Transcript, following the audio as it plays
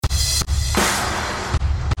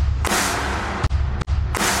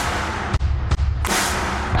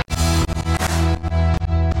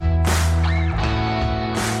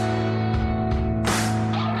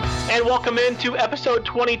welcome into episode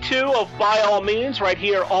 22 of By All Means, right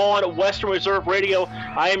here on Western Reserve Radio.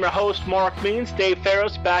 I am your host, Marc Means. Dave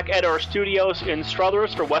Ferris back at our studios in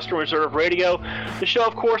Struthers for Western Reserve Radio. The show,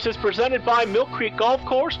 of course, is presented by Mill Creek Golf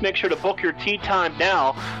Course. Make sure to book your tee time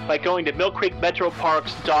now by going to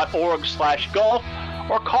millcreekmetroparks.org/golf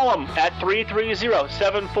or call them at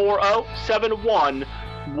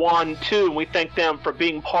 330-740-7112. We thank them for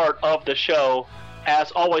being part of the show.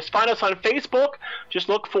 As always, find us on Facebook. Just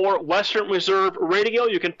look for Western Reserve Radio.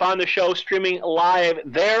 You can find the show streaming live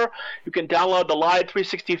there. You can download the Live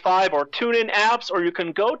 365 or TuneIn apps, or you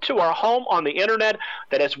can go to our home on the internet.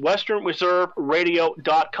 That is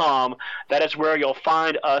westernreserveradio.com. That is where you'll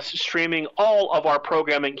find us streaming all of our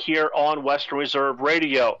programming here on Western Reserve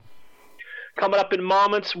Radio. Coming up in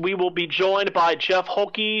moments, we will be joined by Jeff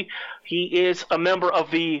Holtke. He is a member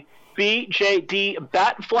of the BJD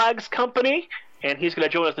Bat Flags Company, and he's going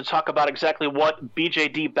to join us to talk about exactly what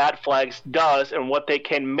BJD Bat Flags does and what they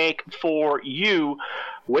can make for you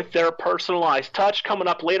with their personalized touch. Coming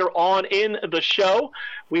up later on in the show,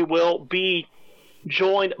 we will be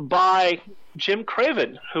joined by Jim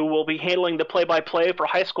Craven, who will be handling the play-by-play for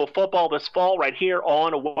high school football this fall right here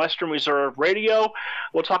on Western Reserve Radio.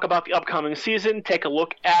 We'll talk about the upcoming season, take a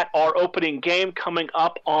look at our opening game coming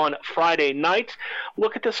up on Friday night,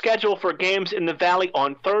 look at the schedule for games in the Valley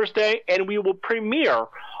on Thursday, and we will premiere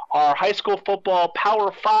our high school football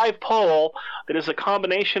Power 5 poll that is a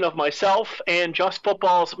combination of myself and Just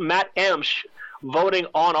Football's Matt Emsch voting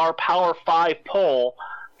on our Power 5 poll.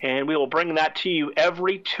 And we will bring that to you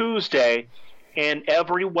every Tuesday and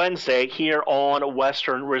every Wednesday here on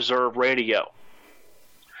Western Reserve Radio.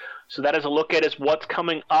 So that is a look at what's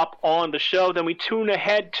coming up on the show. Then we tune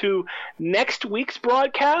ahead to next week's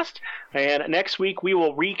broadcast. And next week we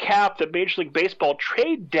will recap the Major League Baseball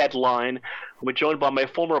trade deadline. We'll be joined by my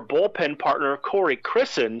former bullpen partner, Corey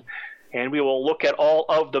Crisson. And we will look at all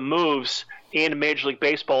of the moves in Major League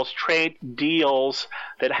Baseball's trade deals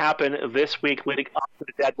that happen this week leading up to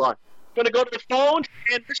the deadline. I'm going to go to the phone,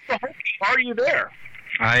 and Mr. Holtke, are you there?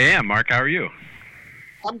 I am. Mark, how are you?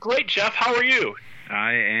 I'm great, Jeff. How are you?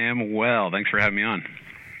 I am well. Thanks for having me on.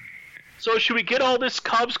 So should we get all this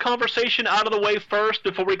Cubs conversation out of the way first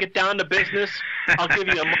before we get down to business? I'll give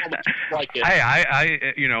you a moment to like it. I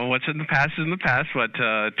what's in the past is in the past. But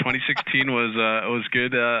 2016 was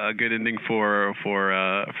good, a good ending for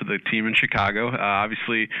the team in Chicago.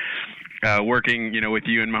 Obviously, working with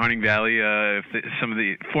you in Mahoning Valley, if some of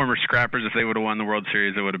the former Scrappers, if they would have won the World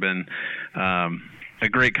Series, it would have been a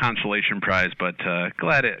great consolation prize. But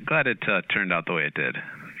glad it turned out the way it did.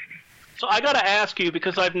 So I got to ask you,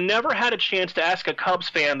 because I've never had a chance to ask a Cubs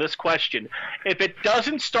fan this question. If it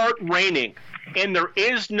doesn't start raining and there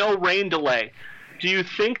is no rain delay, do you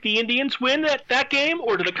think the Indians win that game,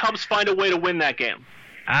 or do the Cubs find a way to win that game?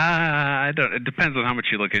 I don't. It depends on how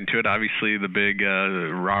much you look into it. Obviously, the big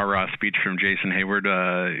rah-rah speech from Jason Hayward,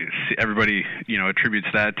 everybody attributes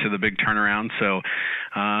that to the big turnaround. So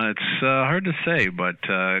it's hard to say, but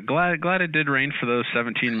glad it did rain for those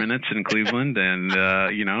 17 minutes in Cleveland, and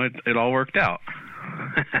it all worked out.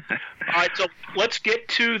 All right, so let's get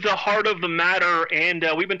to the heart of the matter, and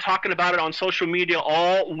we've been talking about it on social media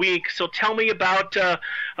all week. So tell me about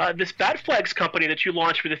this Bat Flags company that you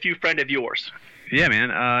launched with a few friends of yours. Yeah,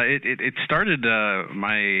 man. It started.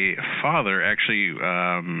 My father actually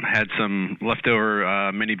had some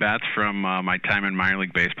leftover mini bats from my time in minor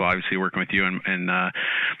league baseball. Obviously, working with you in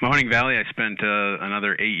Mahoning Valley, I spent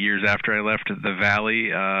another 8 years after I left the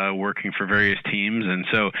Valley working for various teams, and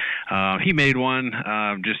so he made one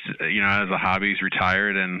just as a hobby. He's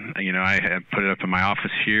retired, and I had put it up in my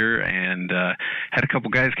office here, and had a couple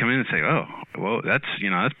guys come in and say, "Oh, well, that's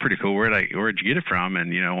pretty cool. Where'd you get it from?"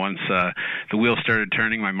 And once the wheels started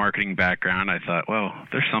turning, my marketing background, I thought, well,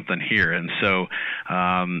 there's something here. And so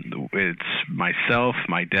it's myself,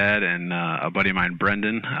 my dad, and a buddy of mine,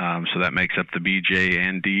 Brendan. So that makes up the BJ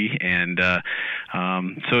and D. And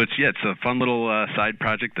so it's a fun little side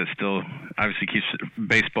project that still obviously keeps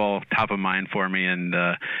baseball top of mind for me. And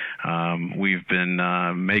we've been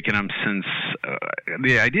making them since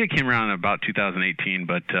the idea came around in about 2018,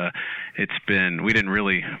 but we didn't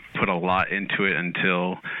really put a lot into it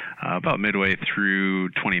until about midway through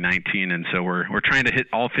 2019, and so we're trying to hit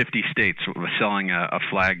all 50 states selling a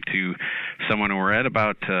flag to someone. We're at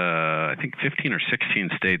about I think 15 or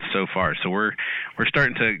 16 states so far. So we're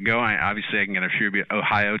starting to go. Obviously, I can get a few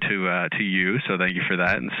Ohio to you, so thank you for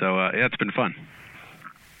that. And so it's been fun.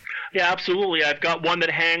 Yeah, absolutely. I've got one that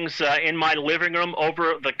hangs in my living room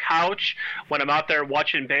over the couch when I'm out there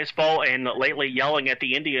watching baseball and lately yelling at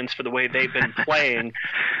the Indians for the way they've been playing.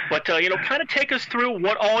 But, kind of take us through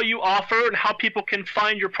what all you offer and how people can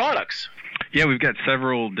find your products. Yeah, we've got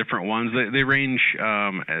several different ones. They range.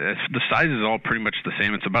 The size is all pretty much the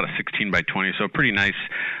same. It's about a 16 by 20, so pretty nice.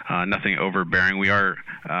 Nothing overbearing. We are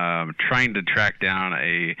trying to track down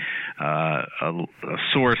a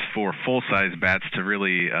source for full-size bats to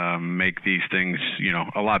really make these things,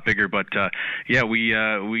 a lot bigger. But yeah,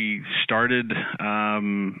 we started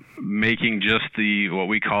making just what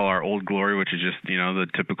we call our Old Glory, which is just the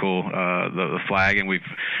typical the flag, and we've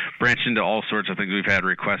branched into all sorts of things. We've had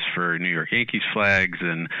requests for New York Yankees flags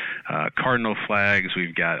and Cardinal flags.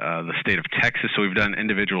 We've got the state of Texas, so we've done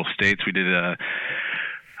individual states. We did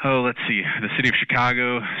let's see, the city of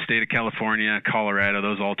Chicago, state of California, Colorado.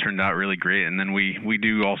 Those all turned out really great. And then we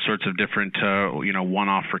do all sorts of different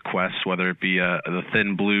one-off requests, whether it be the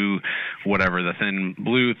thin blue, whatever, the thin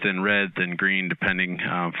blue, thin red, thin green, depending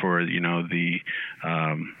for the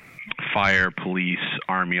fire, police,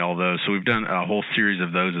 army, all those. So we've done a whole series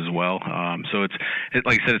of those as well. So it's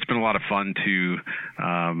like I said, it's been a lot of fun to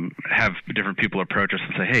have different people approach us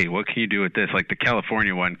and say, hey, what can you do with this? Like the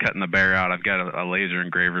California one, cutting the bear out, I've got a laser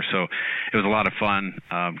engraver. So it was a lot of fun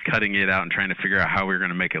cutting it out and trying to figure out how we were going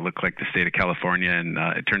to make it look like the state of California, and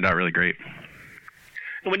it turned out really great.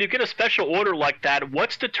 And when you get a special order like that,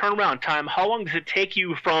 what's the turnaround time? How long does it take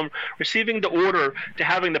you from receiving the order to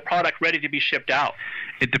having the product ready to be shipped out?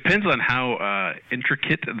 It depends on how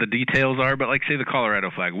intricate the details are, but like say the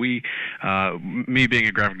Colorado flag, me being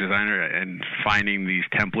a graphic designer and finding these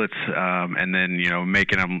templates and then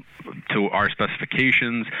making them to our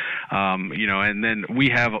specifications, and then we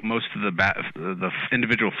have most of the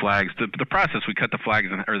individual flags. The process, we cut the flags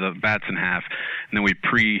or the bats in half, and then we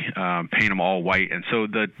paint them all white, and so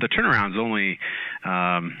the turnaround's only.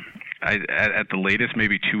 At the latest,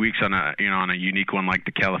 maybe 2 weeks on a unique one like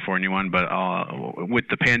the California one. But with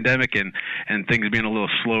the pandemic and things being a little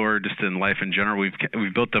slower just in life in general, we've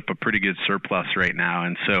built up a pretty good surplus right now,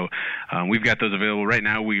 and so we've got those available right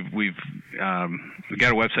now. We've got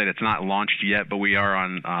a website. It's not launched yet, but we are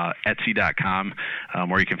on Etsy.com,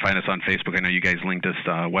 where you can find us on Facebook. I know you guys linked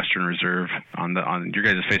us Western Reserve on your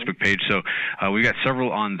guys' Facebook page, so we've got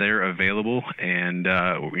several on there available, and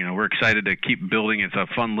we're excited to keep building. It's a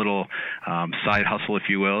fun little side hustle, if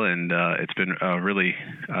you will, and it's been a really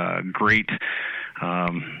great, like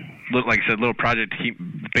I said, little project to keep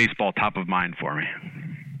baseball top of mind for me.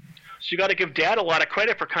 So you got to give Dad a lot of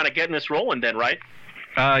credit for kind of getting this rolling then, right?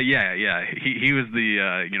 Yeah. He was the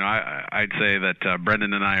I'd say that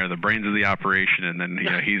Brendan and I are the brains of the operation, and then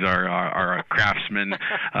he's our craftsman,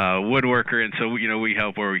 woodworker, and so we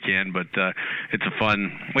help where we can. But it's a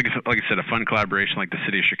fun, like I said, a fun collaboration, like the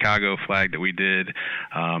City of Chicago flag that we did,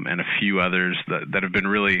 and a few others that have been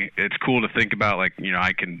really. It's cool to think about. Like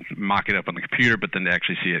I can mock it up on the computer, but then to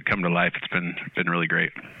actually see it come to life, it's been really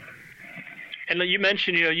great. And you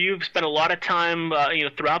mentioned, you've spent a lot of time,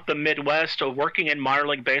 throughout the Midwest working in minor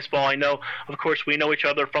league baseball. I know, of course, we know each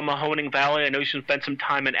other from Mahoning Valley. I know you spent some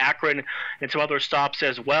time in Akron and some other stops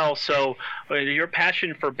as well. So your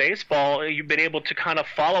passion for baseball, you've been able to kind of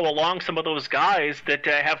follow along some of those guys that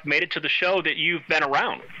have made it to the show that you've been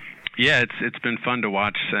around. Yeah, it's been fun to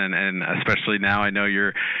watch, and especially now. I know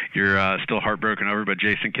you're still heartbroken over, but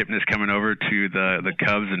Jason Kipnis coming over to the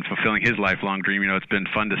Cubs and fulfilling his lifelong dream. It's been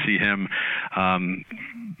fun to see him,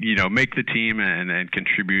 make the team and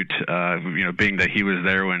contribute. Being that he was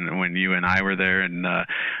there when you and I were there, and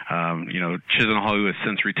Chisenhall, who has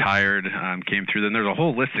since retired, came through. Then there's a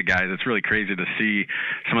whole list of guys. It's really crazy to see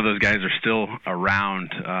some of those guys are still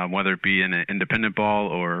around, whether it be in independent ball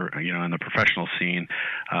or in the professional scene.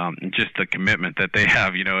 Just the commitment that they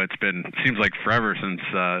have, seems like forever since,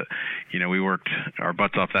 we worked our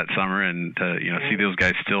butts off that summer, and see those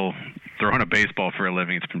guys still throwing a baseball for a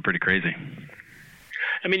living, it's been pretty crazy.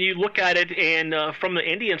 I mean, you look at it, and from the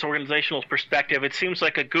Indians organizational perspective, it seems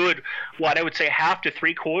like a good, I would say half to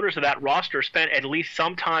three-quarters of that roster spent at least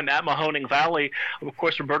some time at Mahoning Valley. Of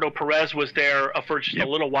course, Roberto Perez was there for just a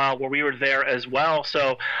little while where we were there as well.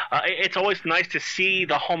 So it's always nice to see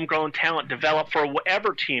the homegrown talent develop for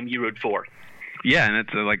whatever team you root for. Yeah, and it's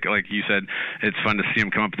like you said, it's fun to see them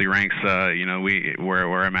come up the ranks.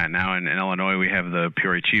 Where I'm at now in Illinois, we have the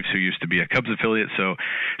Peoria Chiefs, who used to be a Cubs affiliate. So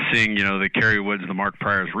seeing the Kerry Woods, the Marc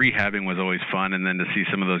Pryors rehabbing was always fun, and then to see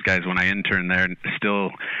some of those guys when I interned there still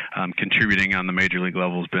contributing on the major league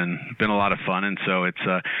level has been a lot of fun. And so it's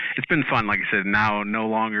been fun. Like I said, now no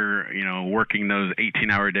longer working those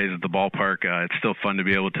 18-hour days at the ballpark. It's still fun to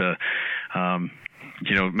be able to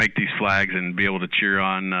make these flags and be able to cheer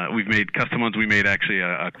on. We've made custom ones. We made actually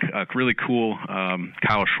a really cool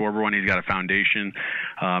Kyle Schwarber one. He's got a foundation,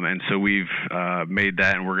 and so we've made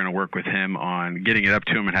that, and we're going to work with him on getting it up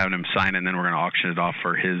to him and having him sign it, and then we're going to auction it off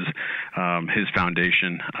for his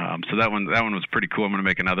foundation. So that one was pretty cool. I'm going to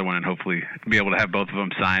make another one and hopefully be able to have both of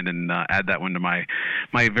them signed and add that one to my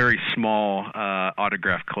very small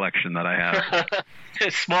autograph collection that I have.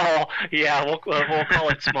 Small, yeah, we'll call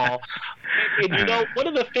it small. And one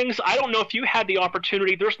of the things, I don't know if you had the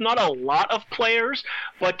opportunity, there's not a lot of players,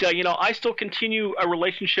 but I still continue a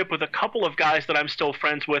relationship with a couple of guys that I'm still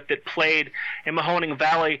friends with that played in Mahoning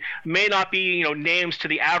Valley. May not be names to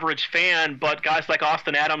the average fan, but guys like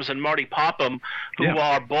Austin Adams and Marty Popham, who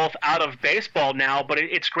are both out of baseball now, but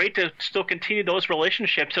it's great to still continue those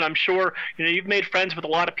relationships, and I'm sure you've made friends with a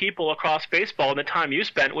lot of people across baseball in the time you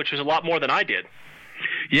spent, which was a lot more than I did.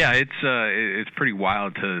 Yeah, it's pretty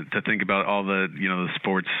wild to think about all the the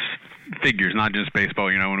sports figures, not just baseball.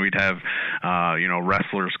 When we'd have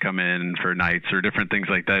wrestlers come in for nights or different things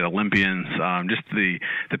like that, Olympians, just the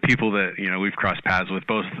people that we've crossed paths with,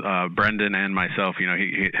 both Brendan and myself.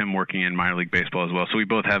 Him working in minor league baseball as well. So we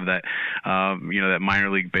both have that that minor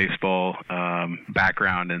league baseball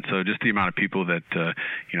background, and so just the amount of people that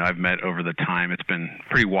I've met over the time, it's been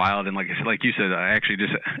pretty wild. And like you said, I actually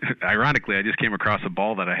just ironically I just came across a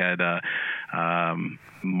ball that I had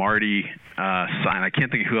Marty signed. I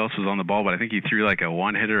can't think of who else was on the ball, but I think he threw like a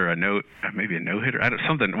one-hitter or maybe a no-hitter,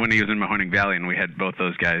 something when he was in Mahoning Valley, and we had both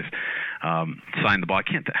those guys sign the ball.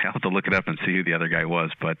 I'll have to look it up and see who the other guy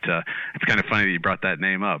was, but it's kind of funny that you brought that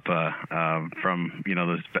name up from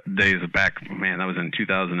those days back. Man, that was in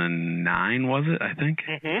 2009, was it? I think.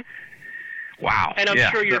 Mm-hmm. Wow. And I'm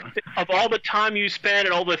sure of all the time you spent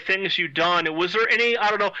and all the things you've done, was there any,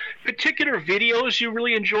 particular videos you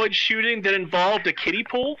really enjoyed shooting that involved a kiddie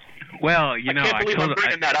pool? Well, I can't believe I'm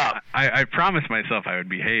bringing that up. I promised myself I would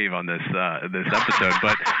behave on this episode,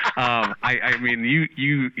 but I mean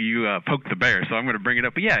you poked the bear, so I'm going to bring it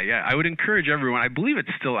up. But yeah, I would encourage everyone. I believe it's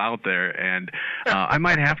still out there, and I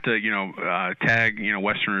might have to tag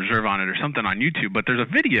Western Reserve on it or something on YouTube. But there's a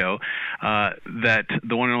video that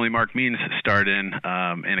the one and only Marc Means starred in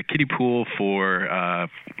a kiddie pool for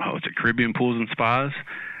Caribbean Pools and Spas.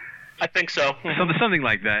 I think so. Something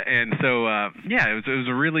like that. And so, it was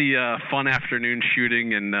a really fun afternoon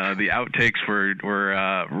shooting, and the outtakes were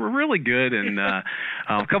really good, and a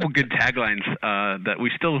couple good taglines that we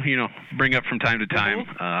still bring up from time to time.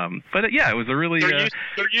 Mm-hmm. But it was a really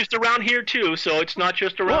they're used around here too, so it's not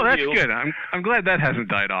just around you. Well, that's good. I'm glad that hasn't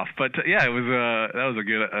died off. But it was that was a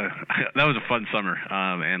good that was a fun summer.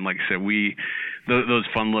 And like I said, those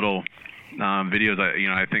fun little videos.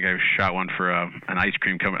 I think I shot one for an ice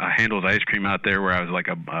cream a Handel's ice cream out there, where I was like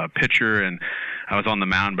a pitcher, and I was on the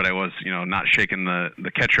mound, but I was not shaking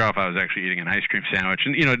the catcher off. I was actually eating an ice cream sandwich,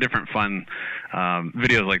 and different fun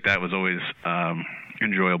videos like that was always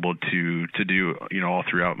enjoyable to do all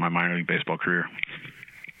throughout my minor league baseball career.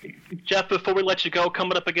 Jeff, before we let you go,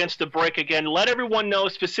 coming up against the break again, let everyone know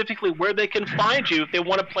specifically where they can find you if they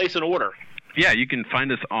want to place an order. Yeah, you can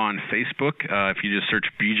find us on Facebook if you just search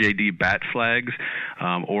BJD Bat Flags,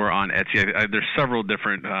 or on Etsy. There's several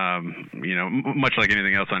different, much like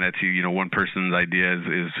anything else on Etsy, one person's idea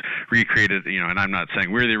is recreated, and I'm not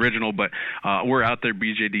saying we're the original, but we're out there,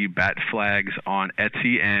 BJD Bat Flags on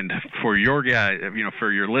Etsy. And for your guys,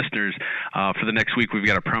 for your listeners, for the next week, we've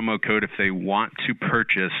got a promo code if they want to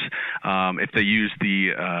purchase, if they use the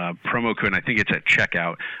promo code, and I think it's at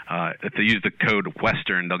checkout, if they use the code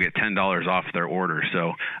Western, they'll get $10 off their order.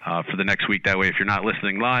 So for the next week, that way, if you're not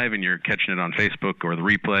listening live and you're catching it on Facebook or the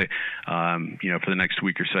replay, for the next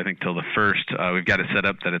week or so, I think till the 1st, we've got it set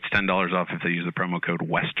up that it's $10 off if they use the promo code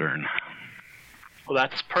Western. Well,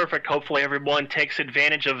 that's perfect. Hopefully everyone takes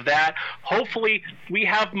advantage of that. Hopefully we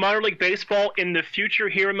have minor league baseball in the future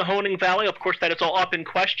here in Mahoning Valley. Of course, that is all up in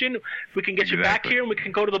question. We can get you back here, and we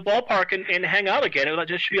can go to the ballpark and hang out again. It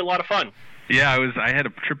just should be a lot of fun. Yeah, I had a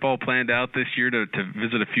trip all planned out this year to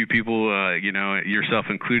visit a few people, yourself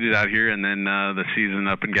included, out here, and then the season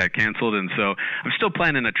up and got canceled, and so I'm still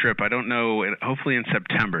planning a trip. I don't know, hopefully in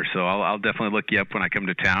September. So I'll definitely look you up when I come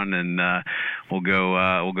to town, and we'll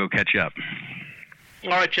go catch you up. All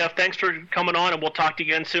right, Jeff. Thanks for coming on, and we'll talk to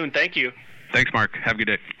you again soon. Thank you. Thanks, Marc. Have a good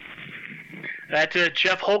day. That's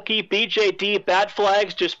Jeff Holtke, BJD Bat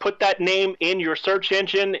Flags. Just put that name in your search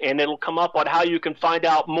engine, and it'll come up on how you can find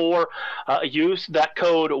out more. Use that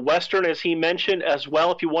code Western, as he mentioned, as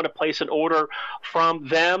well, if you want to place an order from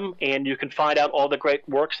them, and you can find out all the great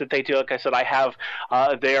works that they do. Like I said, I have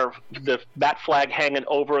the bat flag hanging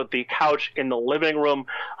over the couch in the living room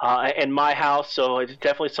in my house, so it's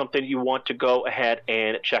definitely something you want to go ahead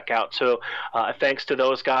and check out. So thanks to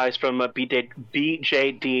those guys from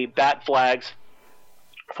BJD Bat Flags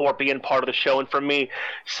for being part of the show, and for me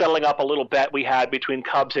settling up a little bet we had between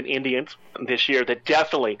Cubs and Indians this year that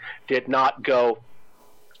definitely did not go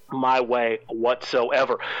my way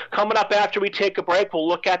whatsoever. Coming up after we take a break, we'll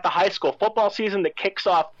look at the high school football season that kicks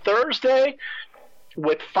off Thursday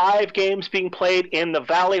with 5 games being played in the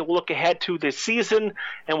Valley. We'll look ahead to this season,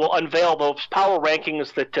 and we'll unveil those power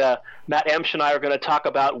rankings that Matt Emsch and I are going to talk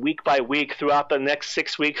about week by week throughout the next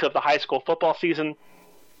 6 weeks of the high school football season,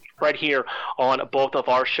 right here on both of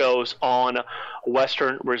our shows on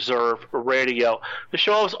Western Reserve Radio. The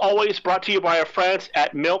show is always brought to you by our friends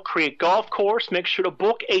at Mill Creek Golf Course. Make sure to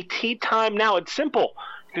book a tee time now. It's simple.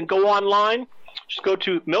 You can go online. Just go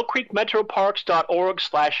to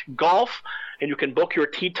millcreekmetroparks.org/golf, and you can book your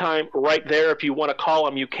tee time right there. If you want to call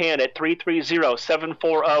them, you can at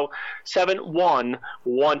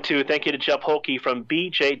 330-740-7112. Thank you to Jeff Holtke from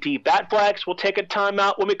BJD Bat Flags. We'll take a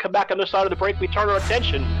timeout. When we come back on the side of the break, we turn our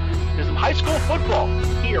attention to some high school football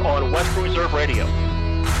here on Western Reserve Radio.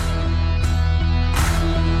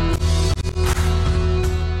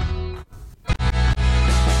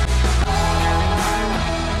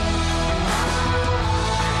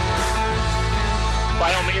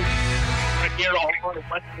 By all means, right here on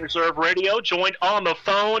Western Reserve Radio, joined on the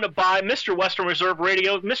phone by Mr. Western Reserve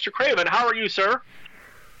Radio, Mr. Craven. How are you, sir?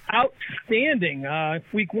 Outstanding.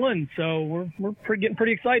 Week 1, so we're getting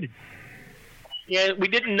pretty excited. Yeah, we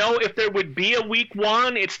didn't know if there would be a week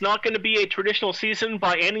 1. It's not going to be a traditional season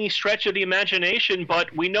by any stretch of the imagination,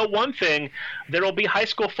 but we know one thing: there will be high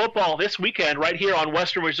school football this weekend right here on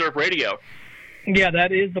Western Reserve Radio. Yeah,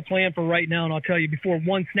 that is the plan for right now, and I'll tell you, before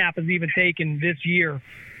one snap is even taken this year,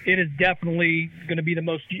 it is definitely going to be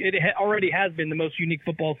already has been the most unique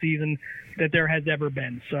football season that there has ever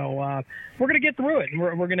been. So we're going to get through it, and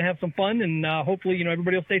we're going to have some fun, and hopefully,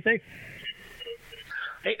 everybody will stay safe.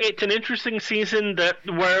 It's an interesting season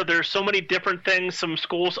where there's so many different things. Some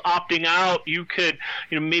schools opting out. You could,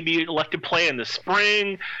 maybe elect to play in the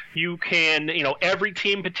spring. You can, every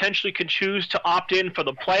team potentially could choose to opt in for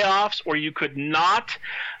the playoffs, or you could not.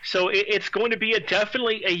 So it's going to be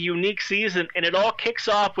definitely a unique season, and it all kicks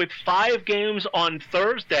off with 5 games on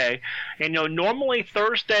Thursday. And normally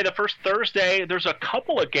Thursday, the first Thursday, there's a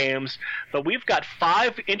couple of games, but we've got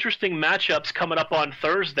 5 interesting matchups coming up on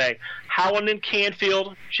Thursday. Howland and Canfield,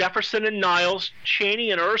 Jefferson and Niles,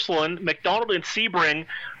 Cheney and Ursuline, McDonald and Sebring,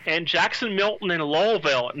 and Jackson, Milton, and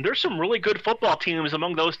Lowellville. And there's some really good football teams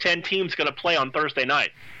among those 10 teams going to play on Thursday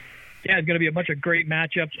night. Yeah, it's going to be a bunch of great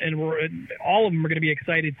matchups, and all of them are going to be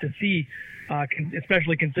excited to see,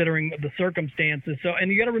 especially considering the circumstances. So,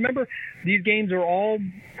 and you got to remember, these games are all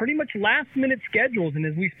pretty much last-minute schedules, and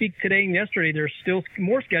as we speak today and yesterday, there's still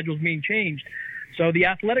more schedules being changed. So the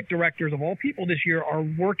athletic directors of all people this year are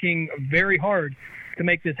working very hard to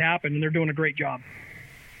make this happen, and they're doing a great job.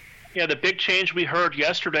 Yeah, the big change we heard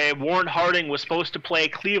yesterday, Warren Harding was supposed to play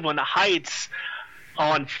Cleveland Heights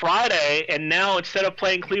on Friday, and now instead of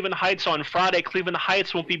playing Cleveland Heights on Friday, Cleveland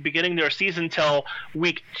Heights won't be beginning their season till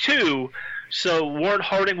week 2. So Warren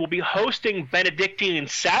Harding will be hosting Benedictine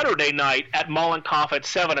Saturday night at Mollenkoff at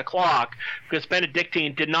 7 o'clock, because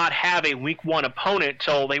Benedictine did not have a week 1 opponent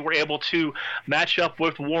till they were able to match up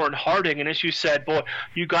with Warren Harding. And as you said, boy,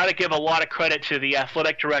 you got to give a lot of credit to the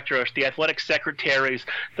athletic directors, the athletic secretaries,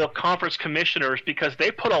 the conference commissioners, because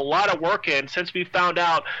they put a lot of work in since we found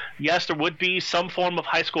out, yes, there would be some form of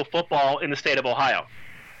high school football in the state of Ohio.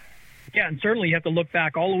 Yeah, and certainly you have to look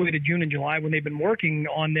back all the way to June and July when they've been working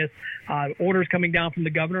on this, orders coming down from the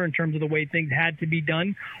governor in terms of the way things had to be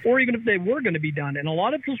done, or even if they were going to be done. And a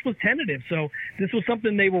lot of this was tentative. So this was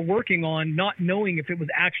something they were working on, not knowing if it was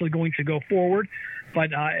actually going to go forward.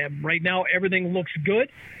 But right now everything looks good.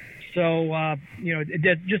 So,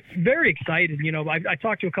 just very excited. I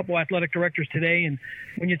talked to a couple athletic directors today, and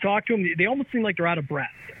when you talk to them, they almost seem like they're out of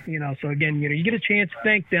breath. So again, you get a chance to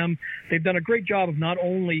thank them. They've done a great job of not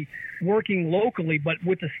only working locally, but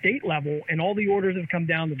with the state level, and all the orders have come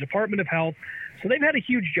down, the Department of Health. So they've had a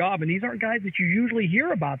huge job, and these aren't guys that you usually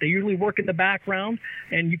hear about. They usually work in the background,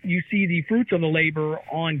 and you see the fruits of the labor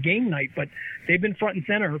on game night, but they've been front and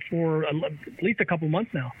center for at least a couple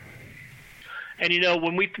months now. And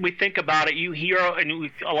when we think about it, you hear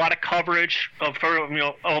a lot of coverage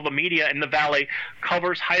all the media in the Valley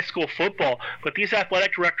covers high school football, but these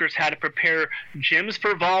athletic directors had to prepare gyms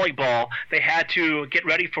for volleyball. They had to get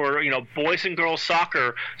ready for boys and girls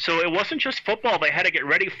soccer. So it wasn't just football they had to get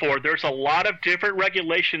ready for. There's a lot of different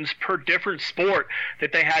regulations per different sport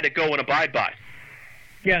that they had to go and abide by.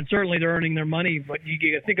 Yeah, and certainly they're earning their money, but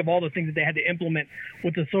you think of all the things that they had to implement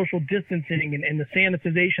with the social distancing and the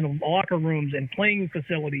sanitization of locker rooms and playing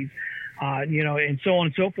facilities, and so on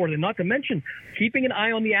and so forth. And not to mention keeping an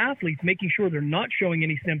eye on the athletes, making sure they're not showing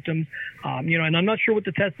any symptoms. And I'm not sure what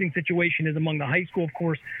the testing situation is among the high school. Of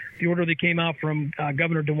course, the order that came out from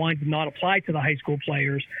Governor DeWine did not apply to the high school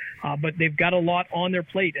players, but they've got a lot on their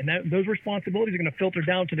plate, and those responsibilities are going to filter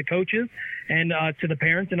down to the coaches and to the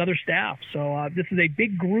parents and other staff. So this is a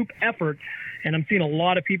big group effort, and I'm seeing a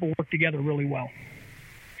lot of people work together really well.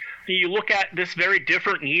 You look at this very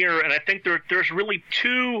different year, and I think there's really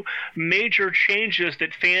two major changes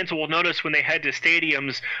that fans will notice when they head to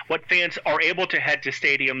stadiums, what fans are able to head to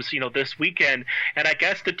stadiums, this weekend. And I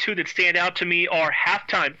guess the two that stand out to me are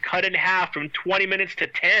halftime cut in half from 20 minutes to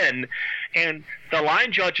 10, and the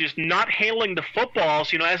line judges not handling the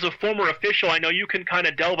footballs. As a former official, I know you can kind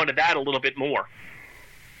of delve into that a little bit more.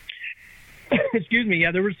 Excuse me.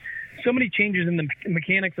 Yeah, there was so many changes in the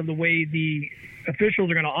mechanics of the way the officials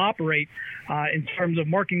are going to operate in terms of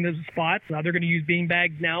marking those spots. They're going to use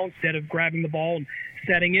beanbags now instead of grabbing the ball and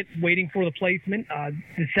setting it, waiting for the placement.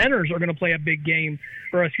 The centers are going to play a big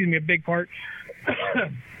part.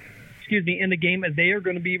 In the game, as they are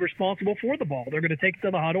going to be responsible for the ball. They're going to take it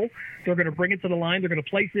to the huddle. They're going to bring it to the line. They're going to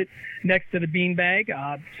place it next to the beanbag,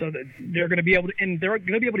 so that they're going to be able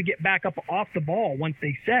to get back up off the ball once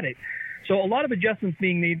they set it. So a lot of adjustments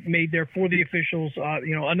being made there for the officials.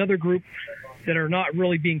 Another group that are not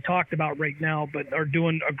really being talked about right now, but are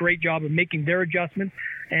doing a great job of making their adjustments.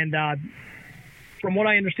 And from what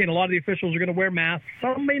I understand, a lot of the officials are going to wear masks.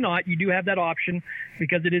 Some may not. You do have that option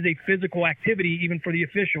because it is a physical activity even for the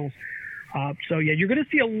officials. You're going to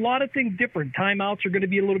see a lot of things different. Timeouts are going to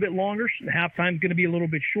be a little bit longer. Halftime is going to be a little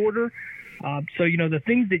bit shorter. The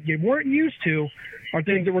things that you weren't used to are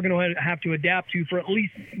things that we're going to have to adapt to for at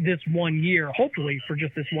least this 1 year, hopefully for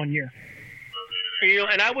just this 1 year.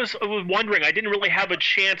 And I was wondering, I didn't really have a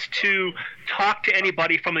chance to talk to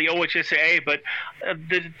anybody from the OHSAA, but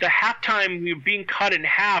the halftime being cut in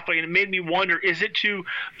half, it made me wonder, is it to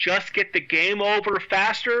just get the game over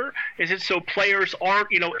faster? Is it so players aren't,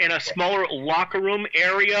 in a smaller locker room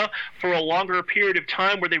area for a longer period of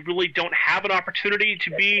time where they really don't have an opportunity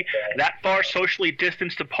to be that far socially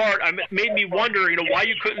distanced apart? It made me wonder, why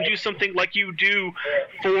you couldn't do something like you do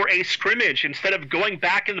for a scrimmage. Instead of going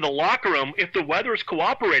back into the locker room, if the weather is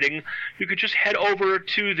cooperating, you could just head over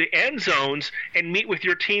to the end zones and meet with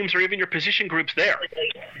your teams or even your position groups there.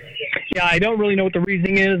 Yeah, I don't really know what the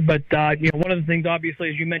reasoning is, but one of the things, obviously,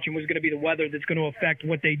 as you mentioned, was going to be the weather that's going to affect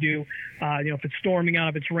what they do. If it's storming out,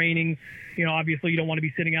 if it's raining, obviously you don't want to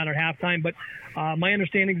be sitting out at halftime. But my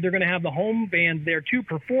understanding is they're going to have the home bands there too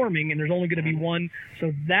performing, and there's only going to be one,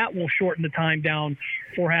 so that will shorten the time down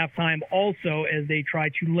for halftime. Also, as they try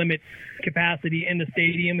to limit capacity in the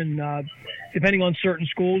stadium, and depending on certain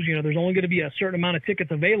schools, there's only going to be a certain amount of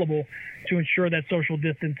tickets available to ensure that social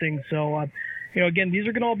distancing. So. Again, these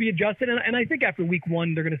are going to all be adjusted, and I think after week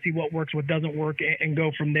one, they're going to see what works, what doesn't work, and go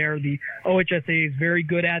from there. The OHSAA is very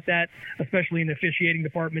good at that, especially in the officiating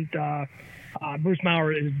department. Bruce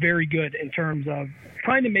Maurer is very good in terms of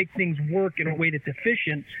trying to make things work in a way that's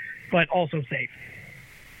efficient, but also safe.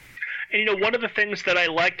 And, one of the things that I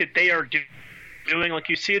like that they are doing, like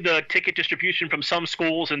you see the ticket distribution from some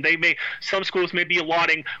schools, and some schools may be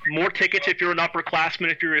allotting more tickets if you're an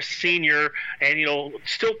upperclassman, if you're a senior, and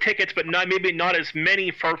still tickets, but maybe not as many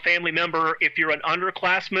for a family member if you're an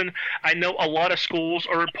underclassman. I know a lot of schools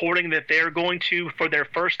are reporting that they're going to, for their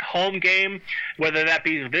first home game, whether that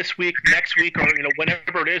be this week, next week, or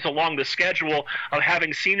whenever it is along the schedule, of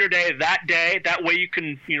having senior day that day. That way you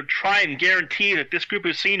can try and guarantee that this group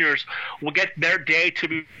of seniors will get their day to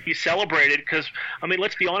be celebrated, because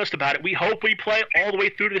let's be honest about it. We hope we play all the way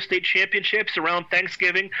through to the state championships around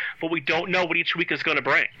Thanksgiving, but we don't know what each week is going to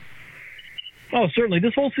bring. Oh, certainly.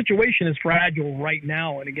 This whole situation is fragile right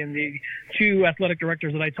now. And again, the two athletic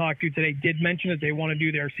directors that I talked to today did mention that they want to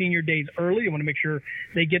do their senior days early. They want to make sure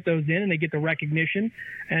they get those in and they get the recognition.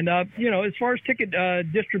 And, as far as ticket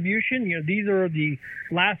distribution, these are the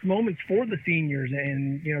last moments for the seniors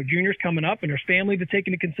and, juniors coming up, and there's family to take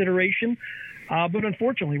into consideration. But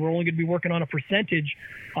unfortunately, we're only going to be working on a percentage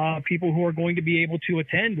of people who are going to be able to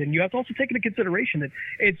attend. And you have to also take into consideration that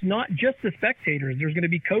it's not just the spectators. There's going to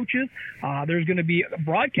be coaches. There's going to be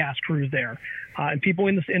broadcast crews there and people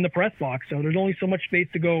in the press box. So there's only so much space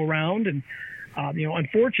to go around. And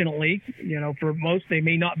unfortunately, for most, they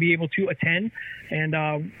may not be able to attend.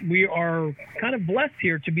 And we are kind of blessed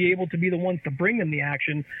here to be able to be the ones to bring them the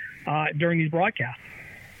action during these broadcasts.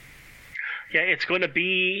 Yeah, it's going to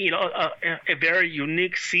be, a very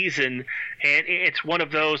unique season, and it's one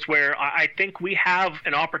of those where I think we have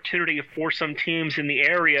an opportunity for some teams in the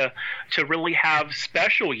area to really have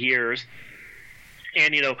special years.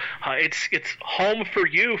 And, it's home for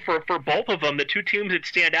you for both of them. The two teams that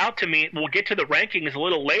stand out to me, we'll get to the rankings a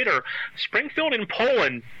little later. Springfield and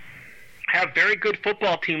Poland have very good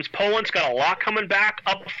football teams. Poland's got a lot coming back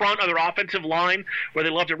up front on their offensive line where they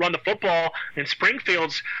love to run the football. And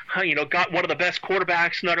Springfield's, got one of the best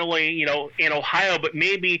quarterbacks, not only, in Ohio, but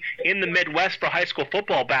maybe in the Midwest for high school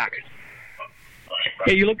football back.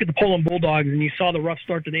 Yeah, you look at the Poland Bulldogs and you saw the rough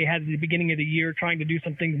start that they had at the beginning of the year, trying to do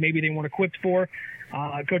some things maybe they weren't equipped for.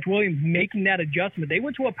 Coach Williams making that adjustment. They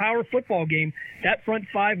went to a power football game. That front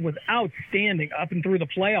five was outstanding up and through the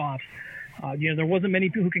playoffs. There wasn't many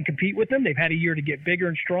people who can compete with them. They've had a year to get bigger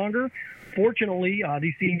and stronger. Fortunately,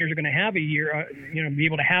 these seniors are going to have a year, be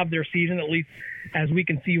able to have their season, at least as we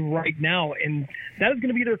can see right now. And that is going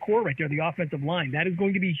to be their core right there, the offensive line. That is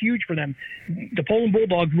going to be huge for them. The Poland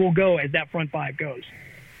Bulldogs will go as that front five goes.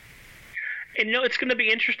 And, it's going to be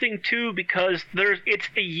interesting, too, because it's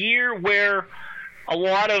a year where a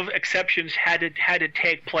lot of exceptions had to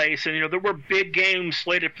take place, and there were big games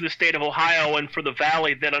slated for the state of Ohio and for the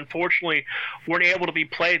Valley that unfortunately weren't able to be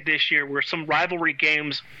played this year, where some rivalry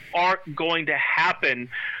games aren't going to happen.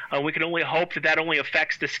 We can only hope that only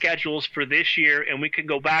affects the schedules for this year, and we can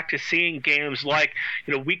go back to seeing games like,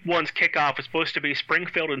 week one's kickoff is supposed to be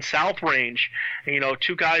Springfield and South Range. And,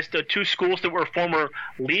 the two schools that were former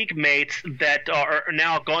league mates that are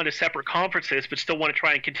now gone to separate conferences but still want to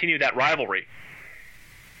try and continue that rivalry.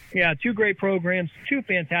 Yeah, two great programs, two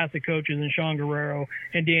fantastic coaches in Sean Guerrero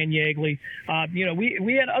and Dan Yeagley.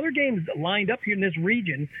 We had other games lined up here in this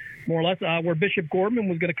region, more or less, where Bishop Gorman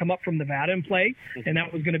was going to come up from Nevada and play, and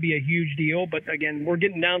that was going to be a huge deal. But again, we're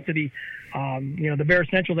getting down to the bare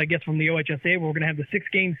essentials, I guess, from the OHSA, where we're going to have the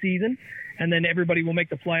 6-game season, and then everybody will make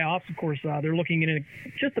the playoffs. Of course, they're looking in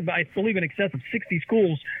just about, I believe, in excess of 60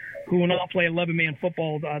 schools who will not play 11-man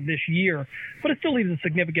football this year. But it still leaves a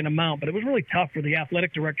significant amount. But it was really tough for the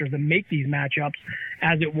athletic directors to make these matchups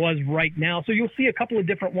as it was right now. So you'll see a couple of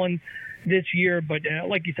different ones this year. But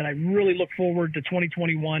like you said, I really look forward to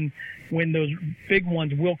 2021 when those big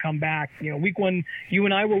ones will come back. Week one, you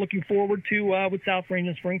and I were looking forward to with South Range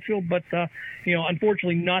and Springfield. But,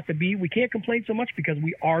 unfortunately not to be. We can't complain so much because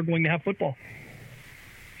we are going to have football.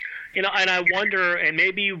 And I wonder, and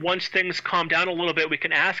maybe once things calm down a little bit, we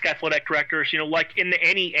can ask athletic directors, like in the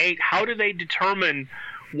NE8, how do they determine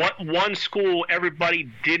what one school everybody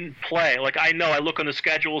didn't play? Like, I know I look on the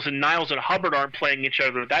schedules and Niles and Hubbard aren't playing each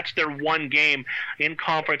other. That's their one game in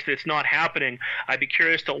conference that's not happening. I'd be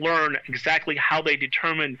curious to learn exactly how they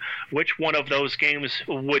determine which one of those games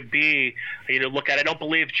would be. Look at, I don't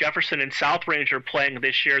believe Jefferson and South Range are playing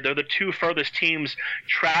this year. They're the two furthest teams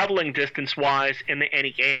traveling distance-wise in the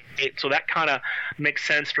NE8. So that kind of makes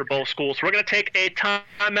sense for both schools. So we're going to take a time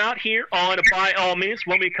out here on By All Means.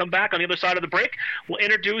 When we come back on the other side of the break, we'll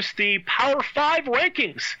introduce the Power 5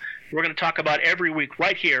 rankings. We're going to talk about every week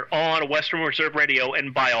right here on Western Reserve Radio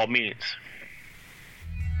and By All Means.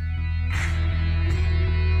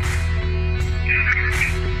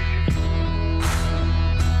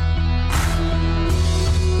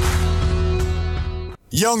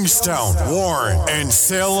 Youngstown, Warren, and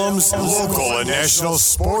Salem's local and national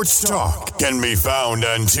sports talk can be found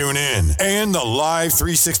on TuneIn and the Live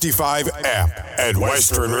 365 app at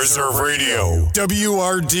Western Reserve Radio,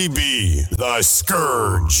 WRDB, The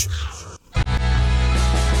Scourge.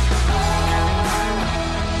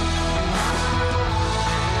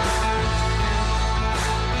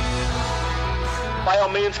 By All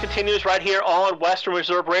Means continues right here on Western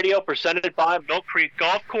Reserve Radio, presented by Mill Creek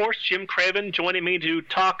Golf Course. Jim Craven joining me to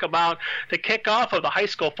talk about the kickoff of the high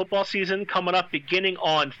school football season coming up beginning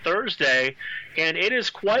on Thursday. And it is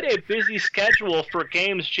quite a busy schedule for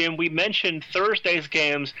games, Jim. We mentioned Thursday's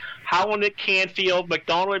games, Howland at Canfield,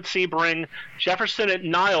 McDonald at Sebring, Jefferson at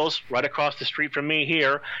Niles, right across the street from me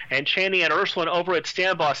here, and Cheney and Ursuline over at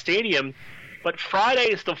Stambaugh Stadium. But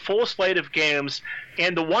Friday is the full slate of games,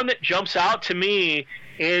 and the one that jumps out to me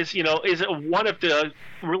is one of the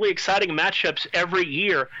really exciting matchups every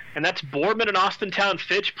year, and that's Boardman and Austintown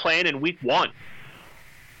Fitch playing in week one.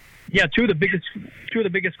 Yeah, two of the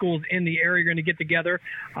biggest schools in the area are going to get together.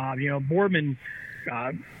 Boardman,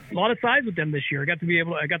 a lot of sides with them this year. I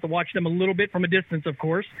got to watch them a little bit from a distance, of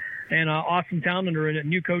course, and Austintown under a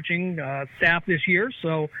new coaching staff this year.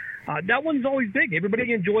 So that one's always big.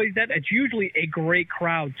 Everybody enjoys that. It's usually a great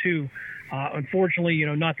crowd too. Unfortunately,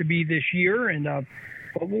 not to be this year, and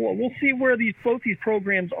we'll see where both these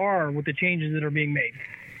programs are with the changes that are being made.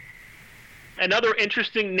 Another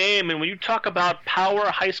interesting name, and when you talk about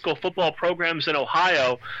power high school football programs in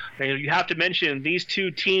Ohio, you have to mention these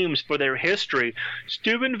two teams for their history.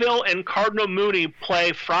 Steubenville and Cardinal Mooney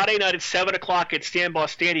play Friday night at 7 o'clock at Stambaugh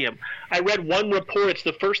Stadium. I read one report it's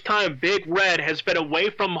the first time Big Red has been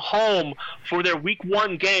away from home for their Week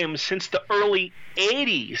 1 game since the early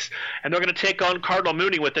 80s, and they're going to take on Cardinal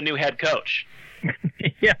Mooney with the new head coach.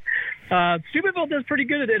 Yeah. Steubenville does pretty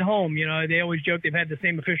good at home. They always joke they've had the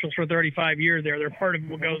same officials for 35 years there. They're part of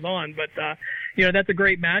what goes on. But, that's a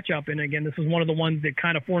great matchup. And, again, this is one of the ones that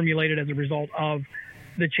kind of formulated as a result of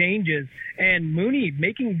the changes. And Mooney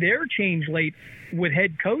making their change late with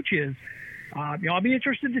head coaches, I'll be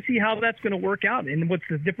interested to see how that's going to work out and what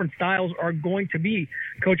the different styles are going to be.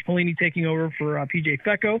 Coach Pelini taking over for P.J.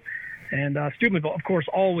 Fecco. And Steubenville, of course,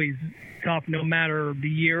 always tough no matter the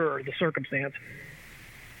year or the circumstance.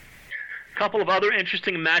 Couple of other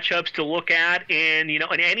interesting matchups to look at, and an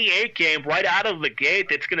NE8 game right out of the gate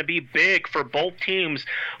that's going to be big for both teams.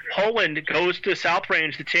 Poland goes to South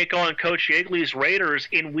Range to take on Coach Yeagley's Raiders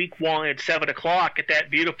in Week 1 at 7 o'clock at that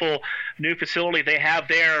beautiful new facility they have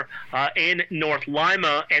there in North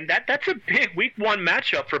Lima, and that's a big Week 1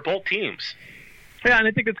 matchup for both teams. Yeah, and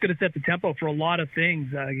I think it's going to set the tempo for a lot of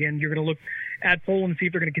things. Again, you're going to look at Poland and see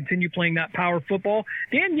if they're going to continue playing that power football.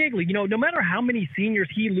 Dan Yeagley, no matter how many seniors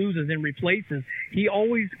he loses and replaces, he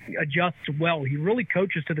always adjusts well. He really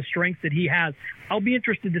coaches to the strengths that he has. I'll be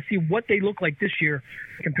interested to see what they look like this year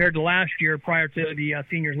compared to last year prior to the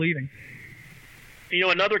seniors leaving.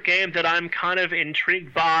 Another game that I'm kind of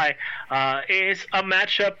intrigued by is a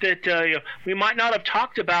matchup that we might not have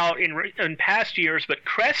talked about in past years, but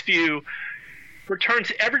Crestview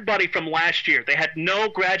returns everybody from last year. They had no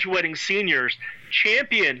graduating seniors.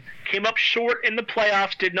 Champion came up short in the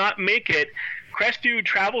playoffs, did not make it. Crestview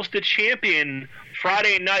travels to Champion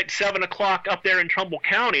Friday night, 7 o'clock up there in Trumbull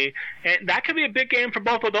County, and that could be a big game for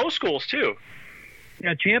both of those schools, too.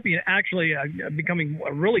 Yeah, Champion actually becoming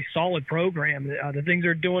a really solid program. The things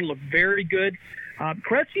they're doing look very good.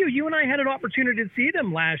 Crestview, you and I had an opportunity to see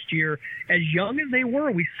them last year. As young as they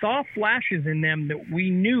were, we saw flashes in them that we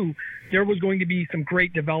knew there was going to be some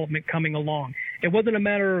great development coming along. It wasn't a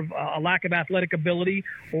matter of a lack of athletic ability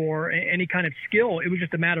or any kind of skill. It was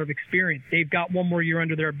just a matter of experience. They've got one more year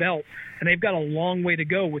under their belt, and they've got a long way to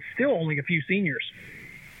go with still only a few seniors.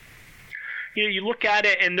 You look at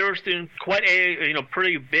it, and there's quite a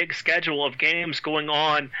pretty big schedule of games going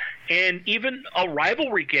on, and even a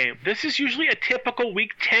rivalry game. This is usually a typical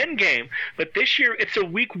Week 10 game, but this year it's a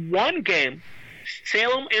Week 1 game.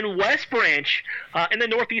 Salem and West Branch in the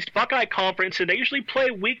Northeast Buckeye Conference, and they usually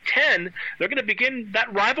play Week 10. They're going to begin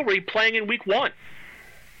that rivalry playing in Week 1.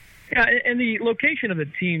 Yeah, and the location of the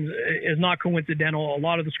teams is not coincidental. A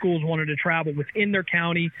lot of the schools wanted to travel within their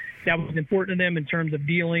county. That was important to them in terms of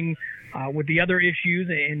dealing with the other issues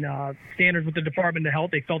and standards with the Department of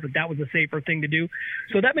Health. They felt that was a safer thing to do.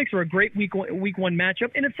 So that makes for a great Week 1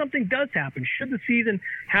 matchup. And if something does happen, should the season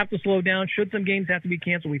have to slow down, should some games have to be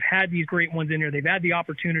canceled, we've had these great ones in here. They've had the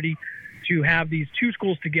opportunity to have these two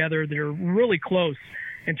schools together that are really close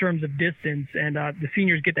in terms of distance, and the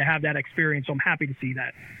seniors get to have that experience. So I'm happy to see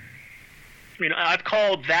that. I've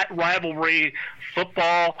called that rivalry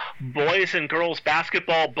football, boys and girls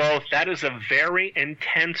basketball both. That is a very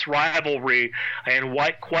intense rivalry and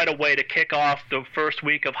quite a way to kick off the first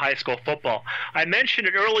week of high school football. I mentioned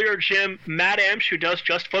it earlier, Jim. Matt Emsch, who does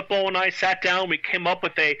Just Football, and I sat down. We came up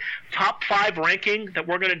with a top 5 ranking that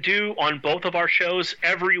we're going to do on both of our shows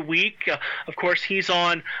every week. Of course, he's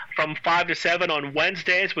on from 5 to 7 on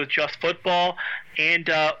Wednesdays with Just Football. And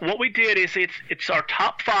what we did is it's our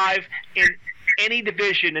top 5 in any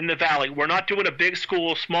division in the Valley. We're not doing a big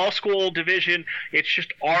school, small school division. It's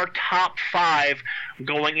just our top 5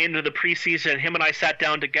 going into the preseason. Him and I sat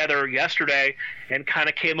down together yesterday and kind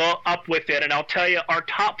of came up with it. And I'll tell you, our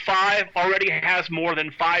top 5 already has more than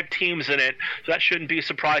 5 teams in it, so that shouldn't be a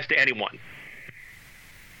surprise to anyone.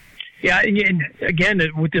 Yeah, and again,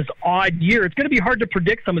 with this odd year, it's going to be hard to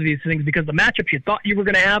predict some of these things because the matchups you thought you were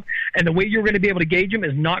going to have and the way you're going to be able to gauge them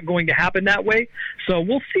is not going to happen that way. So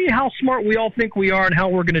we'll see how smart we all think we are and how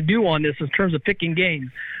we're going to do on this in terms of picking games.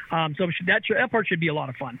 So that part should be a lot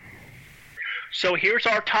of fun. So here's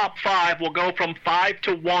our top 5. We'll go from 5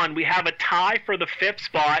 to 1. We have a tie for the 5th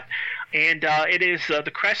spot, and it is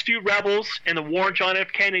the Crestview Rebels and the Warren John F.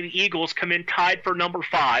 Kennedy Eagles come in tied for number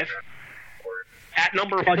 5. At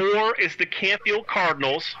number 4 is the Canfield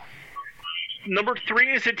Cardinals. Number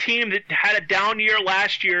 3 is a team that had a down year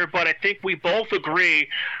last year, but I think we both agree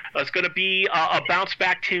it's going to be a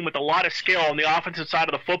bounce-back team with a lot of skill on the offensive side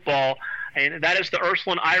of the football, and that is the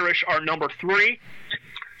Ursuline Irish, our number 3.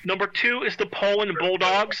 Number 2 is the Poland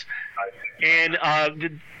Bulldogs, and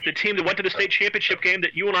the team that went to the state championship game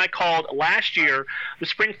that you and I called last year, the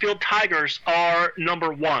Springfield Tigers, are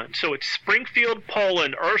number 1. So it's Springfield,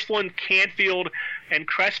 Poland, Ursuline, Canfield, and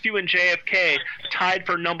Crestview and JFK tied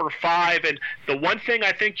for number 5. And the one thing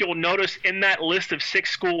I think you'll notice in that list of 6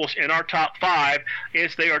 schools in our top 5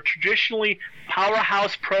 is they are traditionally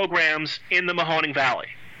powerhouse programs in the Mahoning Valley.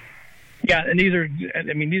 Yeah, and these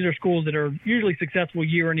are schools that are usually successful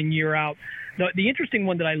year in and year out. The interesting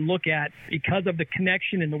one that I look at because of the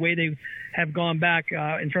connection and the way they have gone back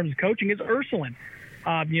in terms of coaching is Ursuline.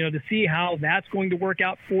 To see how that's going to work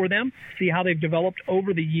out for them, see how they've developed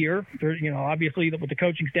over the year. Obviously with the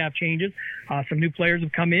coaching staff changes, some new players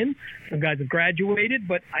have come in, some guys have graduated,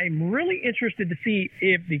 but I'm really interested to see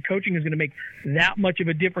if the coaching is going to make that much of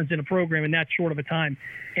a difference in a program in that short of a time.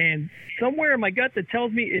 And somewhere in my gut that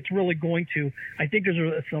tells me it's really going to. I think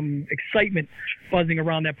there's some excitement buzzing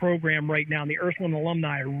around that program right now, and the Ursuline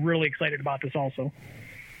alumni are really excited about this also.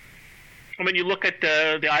 I mean, you look at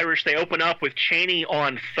the Irish, they open up with Cheney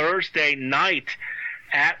on Thursday night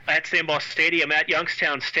at Sandball Stadium at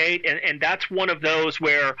Youngstown State, and that's one of those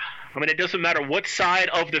where, I mean, it doesn't matter what side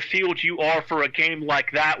of the field you are for a game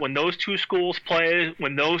like that. When those two schools play,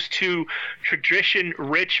 when those two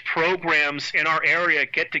tradition-rich programs in our area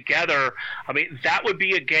get together, I mean, that would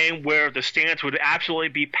be a game where the stands would absolutely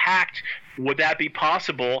be packed. Would that be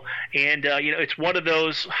possible? And, it's one of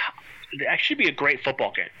those – it should be a great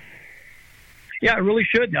football game. Yeah, it really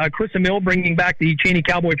should. Chris Emil bringing back the Cheney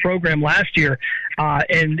Cowboy program last year,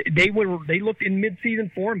 and they looked in mid-season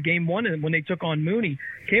form. Game 1, and when they took on Mooney,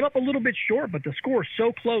 came up a little bit short, but the score is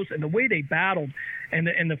so close, and the way they battled, and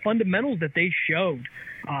the fundamentals that they showed,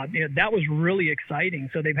 that was really exciting.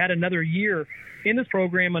 So they've had another year in this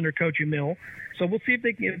program under Coach Emil. So we'll see if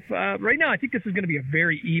they can. Right now, I think this is going to be a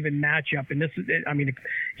very even matchup, and this is. I mean, if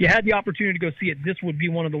you had the opportunity to go see it, this would be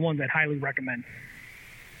one of the ones I'd highly recommend.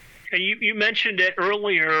 And you mentioned it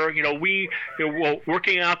earlier, we're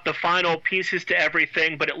working out the final pieces to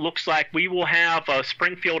everything, but it looks like we will have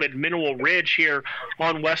Springfield at Mineral Ridge here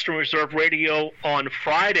on Western Reserve Radio on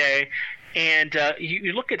Friday. And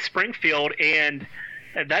you look at Springfield, and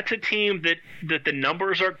that's a team that the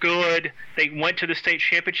numbers are good. They went to the state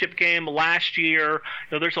championship game last year.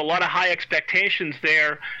 There's a lot of high expectations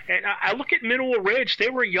there. And I look at Mineral Ridge. They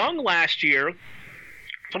were young last year.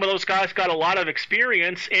 Some of those guys got a lot of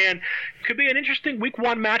experience, and could be an interesting Week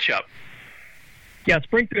 1 matchup. Yeah,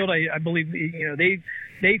 Springfield, I believe,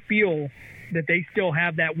 they feel that they still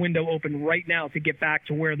have that window open right now to get back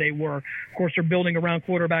to where they were. Of course, they're building around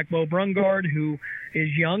quarterback Bo Brungard, who is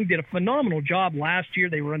young, did a phenomenal job last year.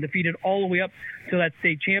 They were undefeated all the way up to that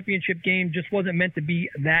state championship game. Just wasn't meant to be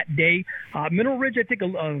that day. Mineral Ridge, I think,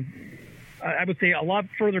 I would say a lot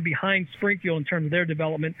further behind Springfield in terms of their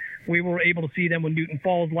development. We were able to see them with Newton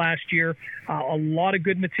Falls last year. A lot of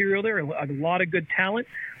good material there, a lot of good talent.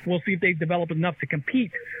 We'll see if they've developed enough to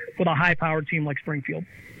compete with a high-powered team like Springfield.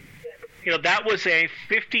 That was a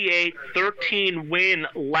 58-13 win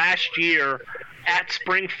last year at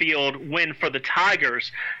Springfield win for the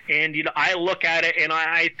Tigers. And, I look at it and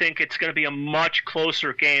I think it's going to be a much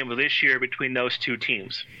closer game this year between those two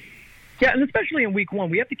teams. Yeah, and especially in Week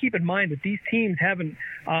 1, we have to keep in mind that these teams haven't,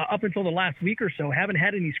 up until the last week or so, haven't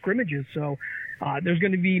had any scrimmages. So there's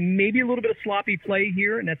going to be maybe a little bit of sloppy play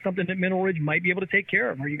here, and that's something that Mineral Ridge might be able to take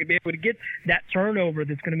care of. Or you could be able to get that turnover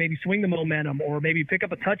that's going to maybe swing the momentum, or maybe pick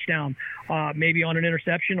up a touchdown, maybe on an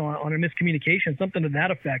interception, on a miscommunication, something to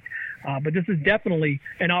that effect. But this is definitely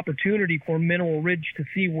an opportunity for Mineral Ridge to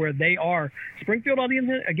see where they are. Springfield, on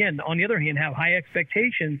the other hand, have high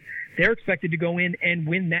expectations. They're expected to go in and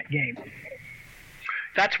win that game.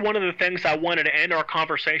 That's one of the things I wanted to end our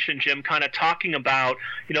conversation, Jim, kind of talking about.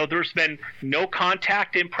 There's been no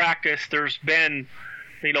contact in practice. There's been,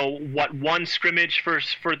 one scrimmage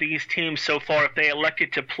for these teams so far, if they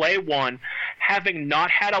elected to play one. Having not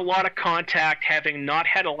had a lot of contact, having not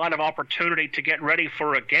had a lot of opportunity to get ready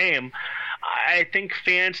for a game, I think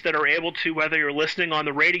fans that are able to, whether you're listening on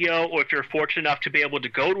the radio or if you're fortunate enough to be able to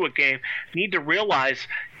go to a game, need to realize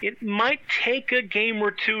it might take a game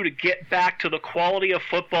or two to get back to the quality of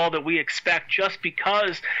football that we expect, just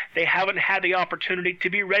because they haven't had the opportunity to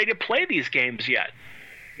be ready to play these games yet.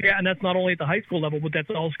 Yeah, and that's not only at the high school level, but that's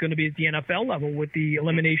also going to be at the NFL level with the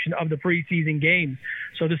elimination of the preseason games.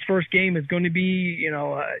 So this first game is going to be,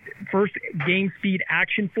 first game speed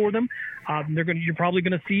action for them. You're probably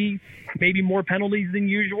going to see maybe more penalties than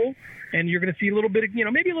usual, and you're going to see a little bit of,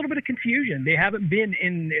 maybe a little bit of confusion. They haven't been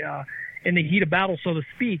in the heat of battle, so to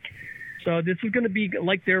speak. So this is going to be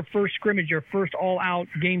like their first scrimmage, their first all-out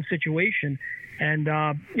game situation. And,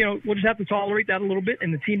 we'll just have to tolerate that a little bit.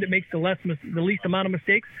 And the team that makes the least amount of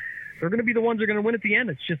mistakes, they're going to be the ones that are going to win at the end.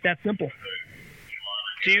 It's just that simple.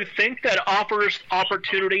 Do you think that offers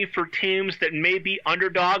opportunity for teams that may be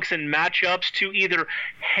underdogs in matchups to either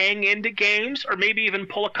hang into games or maybe even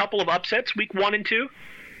pull a couple of upsets week 1 and 2?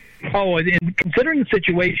 Oh, and considering the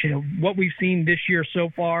situation of what we've seen this year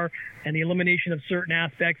so far and the elimination of certain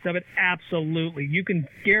aspects of it, absolutely. You can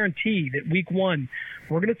guarantee that week 1,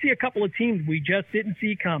 we're going to see a couple of teams we just didn't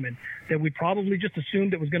see coming, that we probably just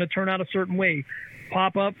assumed it was going to turn out a certain way,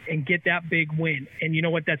 pop up and get that big win. And you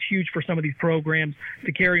know what? That's huge for some of these programs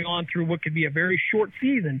to carry on through what could be a very short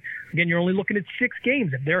season. Again, you're only looking at 6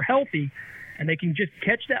 games. If they're healthy and they can just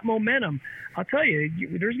catch that momentum, I'll tell you,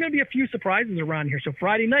 there's going to be a few surprises around here. So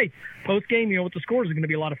Friday night, post-game, with the scores is going to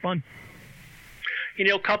be a lot of fun.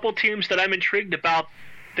 A couple teams that I'm intrigued about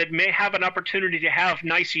that may have an opportunity to have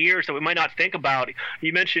nice years that we might not think about.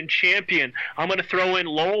 You mentioned Champion. I'm going to throw in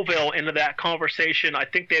Lowellville into that conversation. I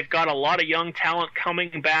think they've got a lot of young talent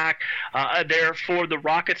coming back there for the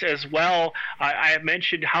Rockets as well. I have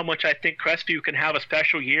mentioned how much I think Crestview can have a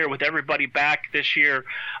special year with everybody back this year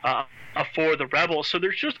for the Rebels. So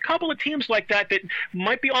there's just a couple of teams like that that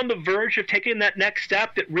might be on the verge of taking that next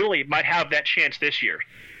step that really might have that chance this year.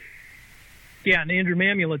 Yeah, and Andrew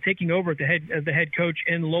Mamula taking over as the head coach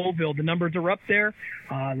in Lowellville. The numbers are up there.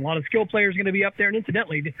 A lot of skill players are going to be up there. And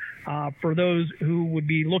incidentally, for those who would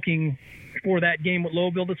be looking for that game with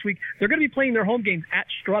Lowellville this week, they're going to be playing their home games at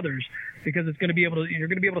Struthers because you're going to be able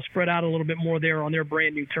to spread out a little bit more there on their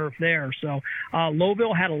brand new turf there. So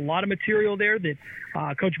Lowellville had a lot of material there that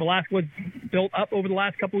Coach Velasquez built up over the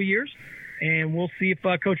last couple of years. And we'll see if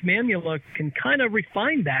Coach Mamula can kind of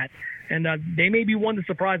refine that. And they may be one to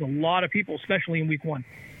surprise a lot of people, especially in week 1.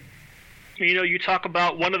 You talk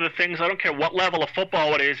about one of the things, I don't care what level of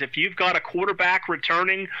football it is, if you've got a quarterback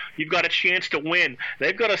returning, you've got a chance to win.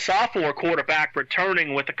 They've got a sophomore quarterback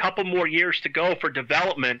returning with a couple more years to go for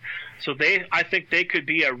development. So I think they could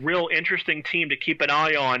be a real interesting team to keep an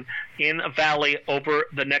eye on in Valley over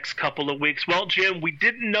the next couple of weeks. Well, Jim, we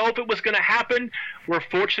didn't know if it was going to happen. We're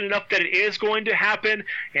fortunate enough that it is going to happen,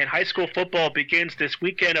 and high school football begins this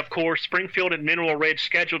weekend. Of course, Springfield and Mineral Ridge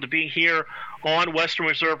scheduled to be here on Western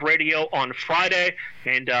Reserve Radio on Friday,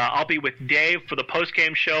 and I'll be with Dave for the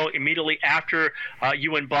post-game show immediately after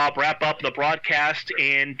you and Bob wrap up the broadcast,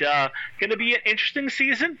 and going to be an interesting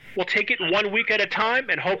season. We'll take it 1 week at a time,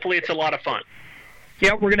 and hopefully it's a lot of fun.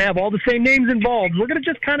 Yeah, we're going to have all the same names involved. We're going to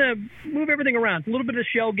just kind of move everything around. It's a little bit of a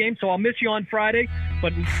shell game, so I'll miss you on Friday,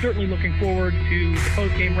 but I'm certainly looking forward to the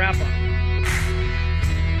post-game wrap-up.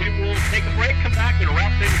 We will take a break, come back, and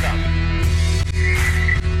wrap things up.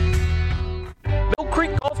 Mill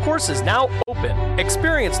Creek Golf Course is now open.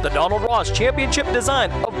 Experience the Donald Ross Championship design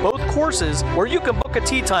of both courses, where you can book a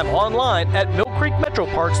tee time online at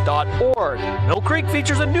millcreekmetroparks.org. Mill Creek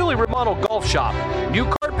features a newly remodeled golf shop, new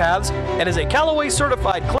cart paths, and is a Callaway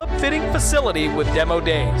certified club fitting facility with demo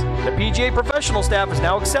days. The PGA professional staff is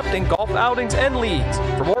now accepting golf outings and leagues.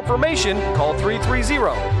 For more information, call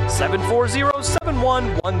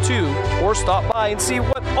 330-740-7112 or stop by and see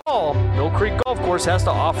what all Mill Creek Golf Course has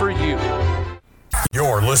to offer you.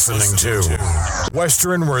 You're listening to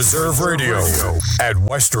Western Reserve Radio at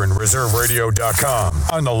westernreserveradio.com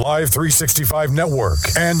on the Live 365 network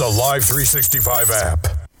and the Live 365 app.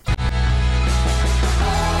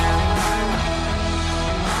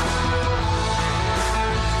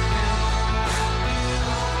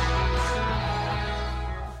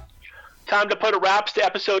 Time to put a wraps to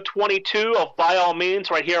episode 22 of By All Means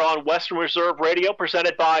right here on Western Reserve Radio,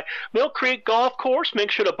 presented by Mill Creek Golf Course.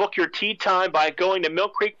 Make sure to book your tee time by going to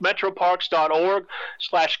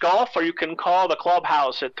millcreekmetroparks.org/golf, or you can call the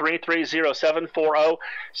clubhouse at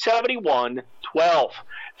 330-740-7112.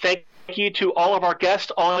 Thank you to all of our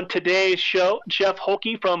guests on today's show. Jeff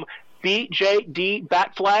Holtke from BJD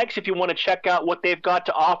Bat Flags. If you want to check out what they've got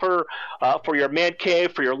to offer for your man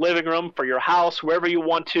cave, for your living room, for your house, wherever you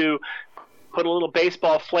want to put a little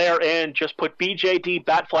baseball flair in, just put BJD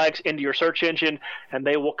Bat Flags into your search engine, and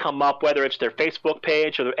they will come up, whether it's their Facebook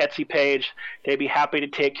page or their Etsy page. They'd be happy to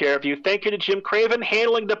take care of you. Thank you to Jim Craven,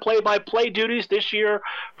 handling the play-by-play duties this year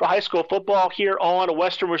for high school football here on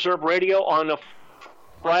Western Reserve Radio on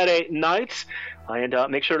Friday nights. And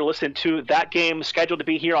make sure to listen to that game scheduled to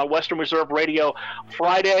be here on Western Reserve Radio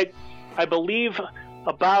Friday, I believe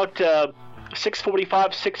about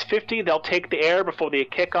 6:45, 6:50. They'll take the air before the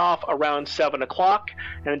kickoff around 7 o'clock.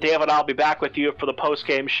 And David, I'll be back with you for the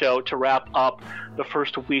post-game show to wrap up the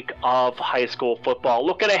first week of high school football.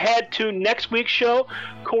 Looking ahead to next week's show,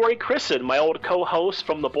 Corey Christen, my old co-host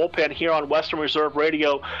from the bullpen here on Western Reserve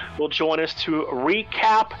Radio, will join us to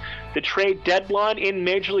recap the trade deadline in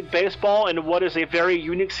Major League Baseball and what is a very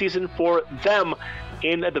unique season for them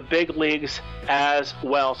in the big leagues as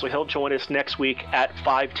well. So he'll join us next week at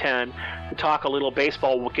 5:10 to talk a little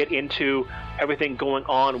baseball. We'll get into everything going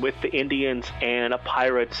on with the Indians and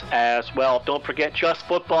Pirates as well. Don't forget Just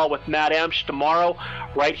Football with Matt Emsch tomorrow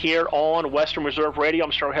right here on Western Reserve Radio.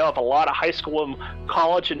 I'm sure he'll have a lot of high school and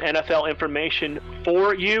college and NFL information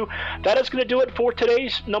for you. That is going to do it for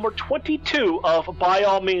today's number 22 of By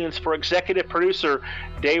All Means. For executive producer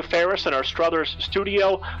Dave Ferris in our Struthers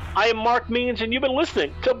studio, I am Marc Means, and you've been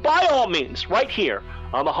listening to By All Means right here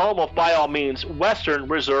on the home of By All Means, Western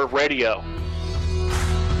Reserve Radio.